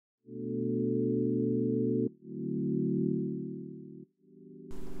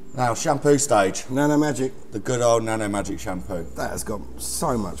Now, shampoo stage. Nano Magic. The good old Nano Magic shampoo. That has got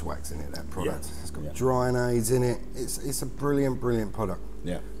so much wax in it, that product. Yeah. It's got drying aids in it. It's a brilliant, brilliant product.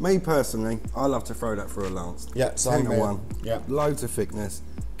 Yeah. Me personally, I love to throw that through a lance. Yeah, same 10 to 1. Yeah. Loads of thickness.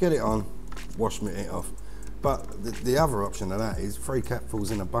 Get it on, wash it off. But the other option of that is 3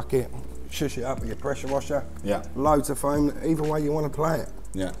 capfuls in a bucket, shush it up with your pressure washer. Yeah. Loads of foam, either way you want to play it.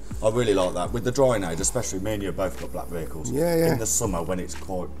 Yeah, I really like that. With the drying aid, especially me and you have both got black vehicles. Yeah, yeah. In the summer when it's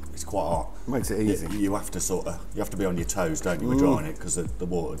quite hot. Makes it easy. You have to be on your toes, don't you, with drying it, because the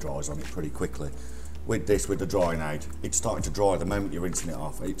water dries on it pretty quickly. With the drying aid, it's starting to dry the moment you're rinsing it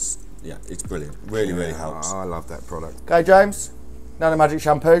off. It's brilliant. Really helps. I love that product. Okay, James, Nano Magic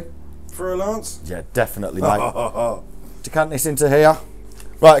shampoo. Through a lance? Yeah, definitely, mate. Decant this into here.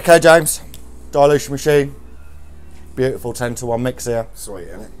 Right, okay, James. Dilution machine. Beautiful 10 to 1 mix here. Sweet,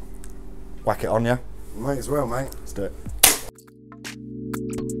 isn't it? Whack it on you. Might as well, mate. Let's do it.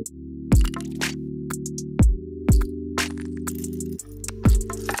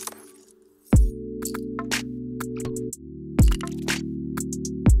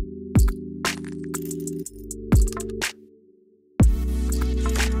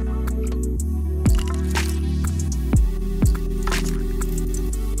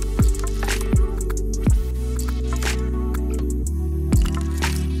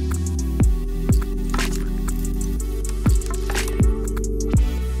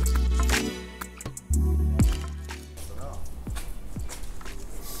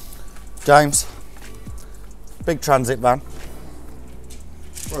 James, big transit van.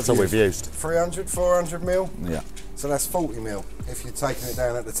 That's all we've used. 300, 400 mil? Yeah. So that's 40 mil if you're taking it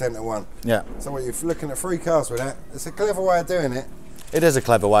down at the 10 to 1. Yeah. So what, you're looking at 3 cars with that. It's a clever way of doing it. It is a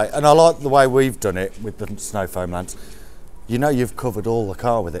clever way, and I like the way we've done it with the snow foam lamps. You know you've covered all the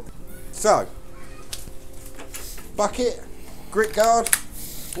car with it. So, bucket, grit guard,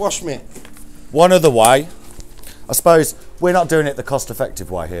 wash mitt. One other way, I suppose we're not doing it the cost-effective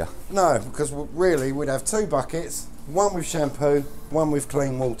way here. No, because really we'd have 2 buckets, one with shampoo, one with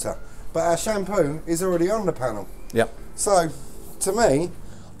clean water. But our shampoo is already on the panel. Yep. So, to me,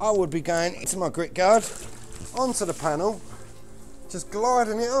 I would be going into my grit guard, onto the panel, just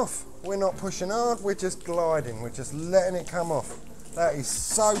gliding it off. We're not pushing hard, we're just gliding, we're just letting it come off. That is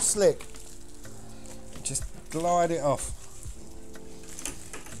so slick. Just glide it off.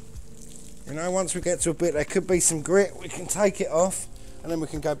 You know, once we get to a bit, there could be some grit, we can take it off, and then we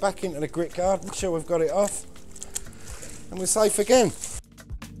can go back into the grit guard, make sure we've got it off, and we're safe again.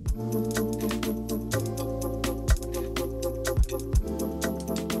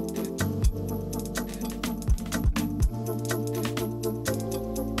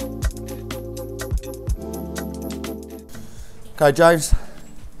 Okay, James.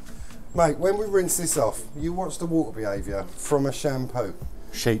 Mate, when we rinse this off, you watch the water behaviour from a shampoo.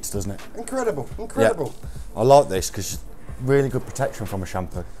 Sheets, doesn't it? Incredible, incredible. Yeah. I like this because really good protection from a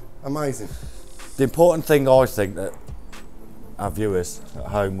shampoo. Amazing. The important thing I think that our viewers at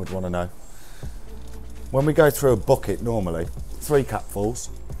home would want to know, when we go through a bucket normally, 3 capfuls,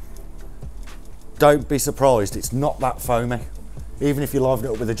 don't be surprised it's not that foamy. Even if you liven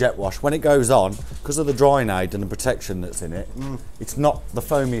it up with a jet wash, when it goes on, because of the drying aid and the protection that's in it, it's not the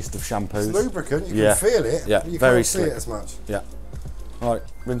foamiest of shampoos. It's lubricant, you can feel it, yeah, but you very can't see slick. it as much. Yeah. Right,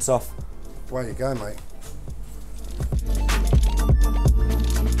 rinse off. Way you go, mate.